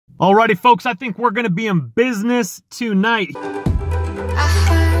Alrighty, folks, I think we're gonna be in business tonight. I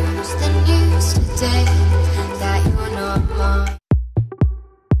heard the news today that you are not mine.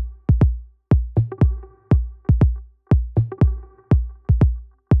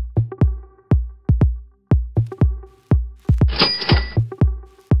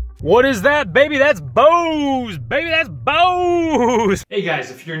 What is that, baby? That's Bose! Baby, that's Bose! Hey guys,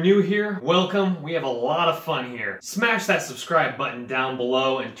 if you're new here, welcome. We have a lot of fun here. Smash that subscribe button down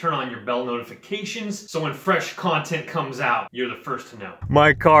below and turn on your bell notifications so when fresh content comes out, you're the first to know.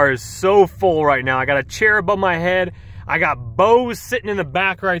 My car is so full right now. I got a chair above my head. I got Bose sitting in the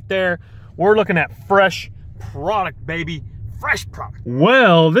back right there. We're looking at fresh product, baby. Fresh product.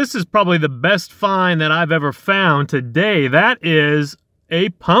 Well, this is probably the best find that I've ever found today. That is a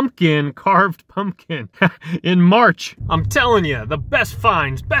pumpkin, carved pumpkin in March. I'm telling you, the best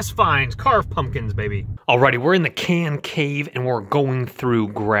finds, carved pumpkins, baby. Alrighty, we're in the can cave and we're going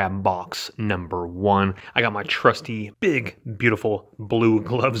through grab box number 1. I got my trusty, big, beautiful blue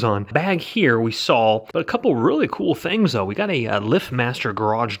gloves on. Bag here we saw, but a couple really cool things though. We got a LiftMaster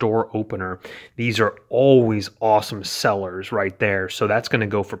garage door opener. These are always awesome sellers right there. So that's gonna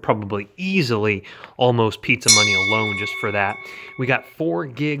go for probably easily almost pizza money alone just for that. We got 4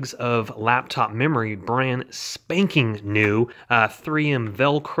 gigs of laptop memory, brand spanking new, 3M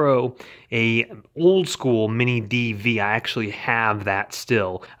Velcro, a old school mini DV. I actually have that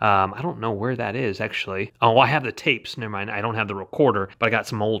still. I don't know where that is actually. Oh, I have the tapes. Never mind. I don't have the recorder, but I got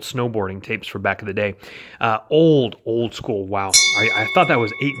some old snowboarding tapes for back in the day. Old school. Wow. I thought that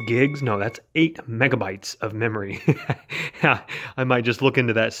was 8 gigs. No, that's 8 megabytes of memory. I might just look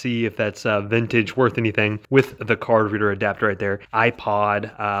into that, see if that's vintage worth anything with the card reader adapter right there.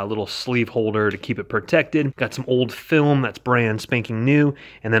 iPod, little sleeve holder to keep it protected. Got some old film that's brand spanking new,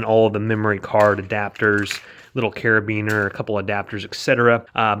 and then all of the memory card adapters, little carabiner, a couple adapters, etc.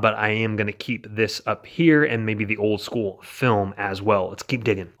 But I am going to keep this up here and maybe the old school film as well. Let's keep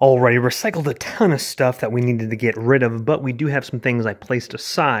digging. Alrighty, recycled a ton of stuff that we needed to get rid of, but we do have some things I placed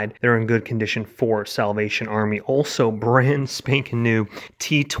aside that are in good condition for Salvation Army. Also, brand spanking new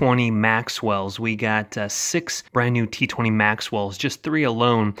T20 Maxwells. We got 6 brand new T20 Maxwells. Just 3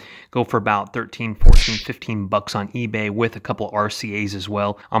 alone go for about 13, 14, 15 bucks on eBay with a couple of RCAs as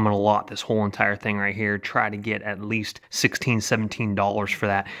well. I'm going to lot this whole entire thing right here. Try to get at least $16, $17 for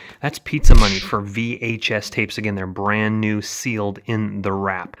that. That's pizza money for VHS tapes. Again, they're brand new, sealed in the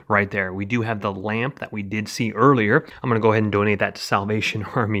wrap right there. We do have the lamp that we did see earlier. I'm going to go ahead and donate that to Salvation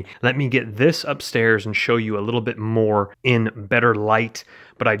Army. Let me get this upstairs and show you a little bit more in better light.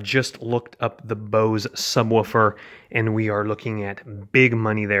 But I just looked up the Bose subwoofer and we are looking at big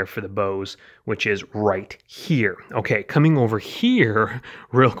money there for the Bose, which is right here. Okay, coming over here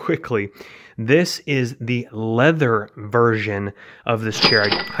real quickly. This is the leather version of this chair.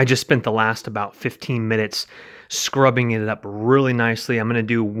 I just spent the last about 15 minutes scrubbing it up really nicely. I'm going to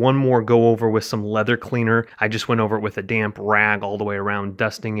do one more go over with some leather cleaner. I just went over it with a damp rag all the way around,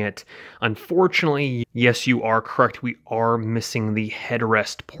 dusting it. Unfortunately, yes, you are correct. We are missing the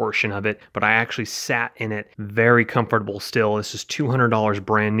headrest portion of it, but I actually sat in it very comfortable still. This is $200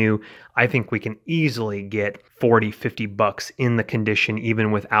 brand new. I think we can easily get 40, 50 bucks in the condition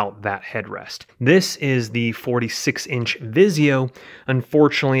even without that headrest. This is the 46-inch Vizio.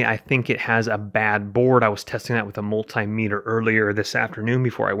 Unfortunately, I think it has a bad board. I was testing that with a multimeter earlier this afternoon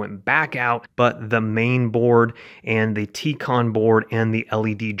before I went back out, but the main board and the T-Con board and the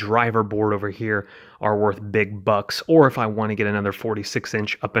LED driver board over here are worth big bucks. Or if I want to get another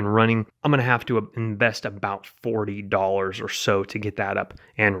 46-inch up and running, I'm going to have to invest about $40 or so to get that up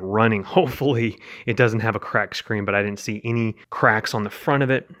and running. Hopefully it doesn't have a cracked screen, but I didn't see any cracks on the front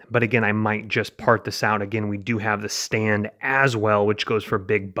of it. But again, I might just part this out. Again, we do have the stand as well, which goes for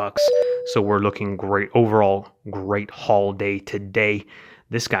big bucks. So we're looking great. Overall, great haul day today.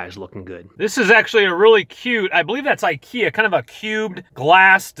 This guy's looking good. This is actually a really cute, I believe that's IKEA, kind of a cubed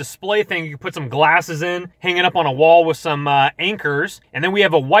glass display thing. You can put some glasses in, hang it up on a wall with some anchors, and then we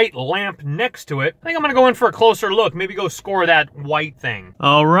have a white lamp next to it. I think I'm gonna go in for a closer look, maybe go score that white thing.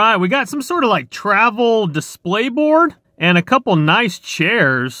 All right, we got some sort of like travel display board and a couple nice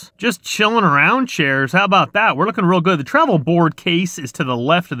chairs, just chilling around chairs. How about that? We're looking real good. The travel board case is to the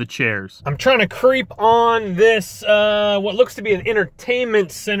left of the chairs. I'm trying to creep on this, what looks to be an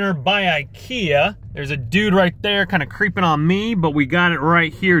entertainment center by IKEA. There's a dude right there kind of creeping on me, but we got it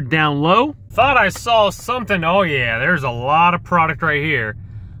right here down low. Thought I saw something. Oh yeah, there's a lot of product right here.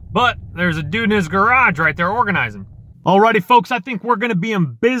 But there's a dude in his garage right there organizing. Alrighty, folks, I think we're gonna be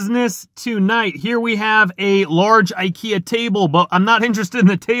in business tonight. Here we have a large IKEA table, but I'm not interested in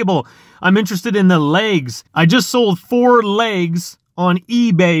the table. I'm interested in the legs. I just sold 4 legs on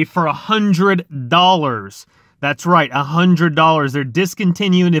eBay for $100. That's right, $100. They're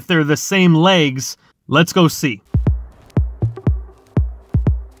discontinued if they're the same legs. Let's go see.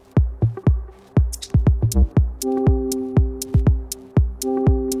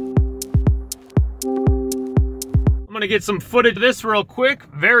 I'm gonna get some footage of this real quick.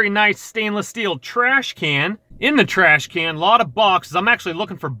 Very nice stainless steel trash can. In the trash can, a lot of boxes. I'm actually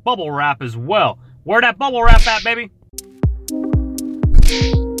looking for bubble wrap as well. Where that bubble wrap at, baby?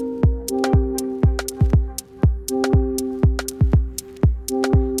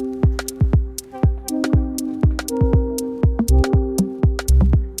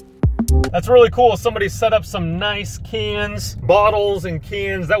 That's really cool. Somebody set up some nice cans, bottles and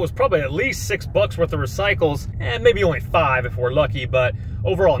cans. That was probably at least $6 worth of recycles, and maybe only 5 if we're lucky, but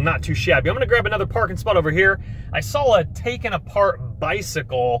overall not too shabby. I'm gonna grab another parking spot over here. I saw a taken apart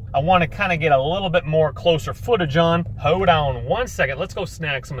bicycle I want to kind of get a little bit more closer footage on. Hold on one second. Let's go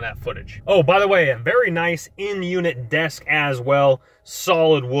snag some of that footage. Oh, by the way, a very nice in-unit desk as well.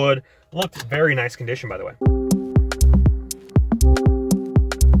 Solid wood. Looked very nice condition, by the way.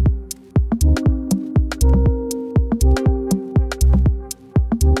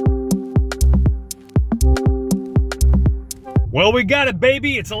 Well, we got it,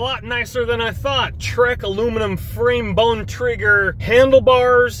 baby. It's a lot nicer than I thought. Trek aluminum frame bone trigger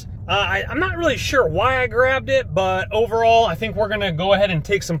handlebars. I'm not really sure why I grabbed it, but overall, I think we're gonna go ahead and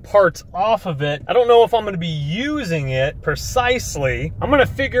take some parts off of it. I don't know if I'm gonna be using it precisely. I'm gonna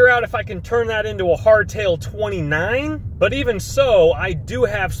figure out if I can turn that into a hardtail 29, but even so, I do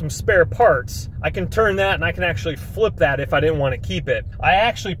have some spare parts. I can turn that and I can actually flip that if I didn't want to keep it. I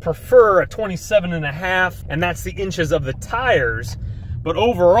actually prefer a 27.5, and that's the inches of the tires. But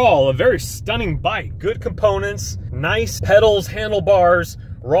overall, a very stunning bike. Good components, nice pedals, handlebars,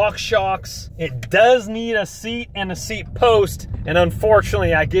 rock shocks. It does need a seat and a seat post, and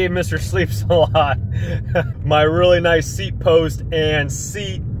unfortunately I gave Mr. Sleeps a Lot my really nice seat post and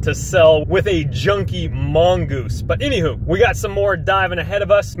seat to sell with a junky mongoose. But anywho, we got some more diving ahead of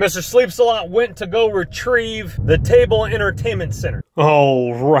us. Mr. Sleeps a Lot went to go retrieve the Table Entertainment Center.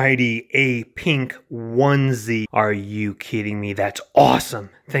 Alrighty, a pink onesie. Are you kidding me? That's awesome.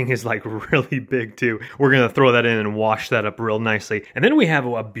 Thing is like really big too. We're gonna throw that in and wash that up real nicely. And then we have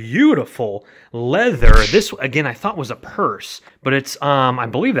a beautiful leather. This again I thought was a purse, but it's I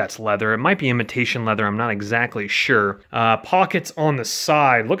believe that's leather. It might be imitation leather, I'm not exactly sure. Pockets on the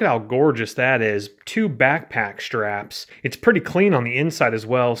side. Look at how gorgeous that is. 2 backpack straps. It's pretty clean on the inside as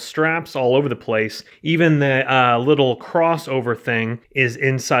well. Straps all over the place. Even the little crossover thing is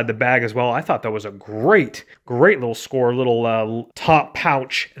inside the bag as well. I thought that was a great little score, little top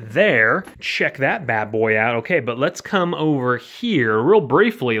pouch there. Check that bad boy out. Okay, but let's come over here real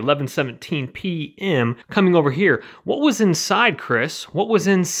briefly. 11:17 p.m. Coming over here. What was inside, Chris? What was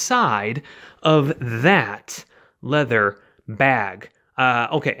inside of that leather bag?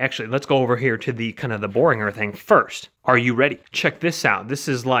 Okay, actually, let's go over here to the kind of the boringer thing first. Are you ready? Check this out. This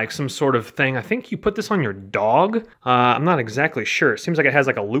is like some sort of thing. I think you put this on your dog. I'm not exactly sure. It seems like it has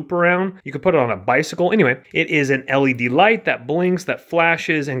like a loop around. You could put it on a bicycle. Anyway, it is an LED light that blinks, that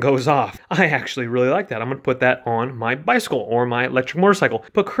flashes, and goes off. I actually really like that. I'm going to put that on my bicycle or my electric motorcycle.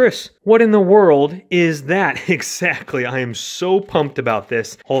 But Chris, what in the world is that exactly? I am so pumped about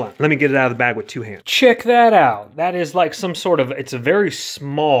this. Hold on. Let me get it out of the bag with 2 hands. Check that out. That is like some sort of, it's a very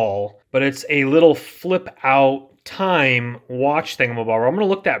small, but it's a little flip out time watch thingamabob. I'm gonna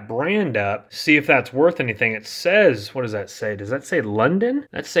look that brand up, see if that's worth anything. It says, what does that say? Does that say London?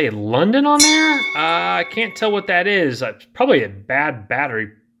 That say London on there? I can't tell what that is. It's probably a bad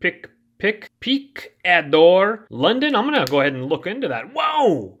battery. Peak Adore London. I'm gonna go ahead and look into that.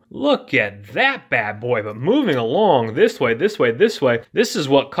 Whoa! Look at that bad boy. But moving along this way. This is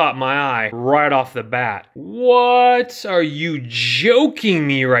what caught my eye right off the bat. What? Are you joking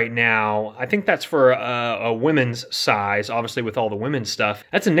me right now? I think that's for a women's size, obviously with all the women's stuff.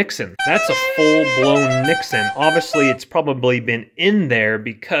 That's a Nixon. That's a full-blown Nixon. Obviously, it's probably been in there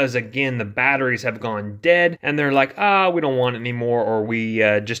because, again, the batteries have gone dead, and they're like, we don't want it anymore, or we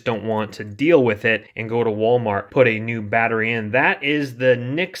just don't want to deal with it, and go to Walmart, put a new battery in. That is the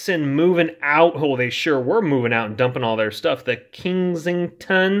Nixon moving out. Oh, they sure were moving out and dumping all their stuff. The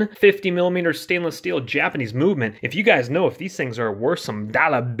Kensington 50mm stainless steel Japanese movement. If you guys know if these things are worth some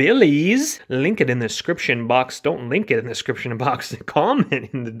dollar billies, link it in the description box. Don't link it in the description box. Comment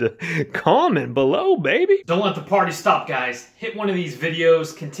in the comment below, baby. Don't let the party stop, guys. Hit one of these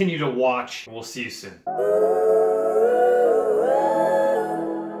videos, continue to watch, and we'll see you soon.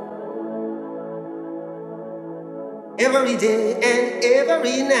 Every day and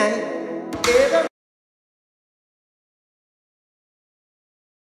every night,